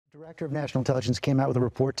Director of National Intelligence came out with a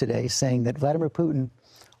report today saying that Vladimir Putin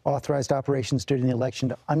authorized operations during the election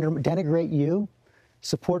to denigrate you,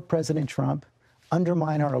 support President Trump,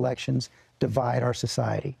 undermine our elections, divide our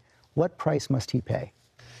society. What price must he pay?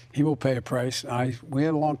 He will pay a price. We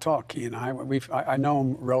had a long talk, he and I. I know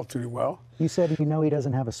him relatively well. You said you know he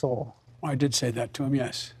doesn't have a soul. I did say that to him,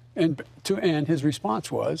 yes. And his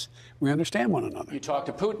response was, we understand one another. You talked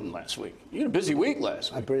to Putin last week. You had a busy week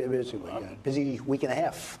last week. A pretty busy week, yeah. Busy week and a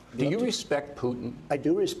half. Do you respect Putin? I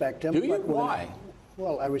do respect him. Do you? Why?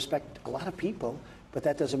 Well, I respect a lot of people, but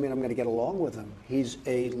that doesn't mean I'm going to get along with him. He's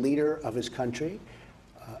a leader of his country.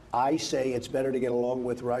 I say it's better to get along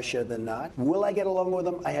with Russia than not. Will I get along with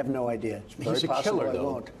him? I have no idea. It's very He's a possible killer, I though.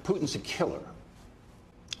 won't. Putin's a killer.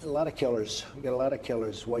 A lot of killers. We got a lot of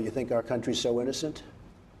killers. Why, you think our country's so innocent?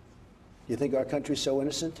 You think our country's so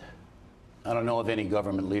innocent? I don't know of any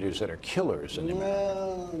government leaders that are killers in America.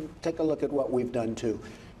 Well, take a look at what we've done, too.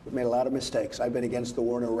 We've made a lot of mistakes. I've been against the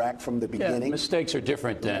war in Iraq from the beginning. Yeah, mistakes are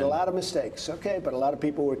different than... A lot of mistakes, okay, but a lot of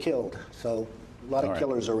people were killed. So a lot of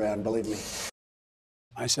killers around, believe me.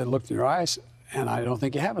 I said, look in your eyes, and I don't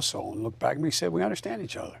think you have a soul. And looked back at me and said, we understand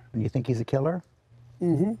each other. And you think he's a killer?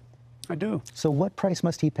 Mm-hmm. I do. So what price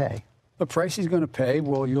must he pay? The price he's going to pay,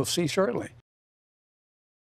 well, you'll see shortly.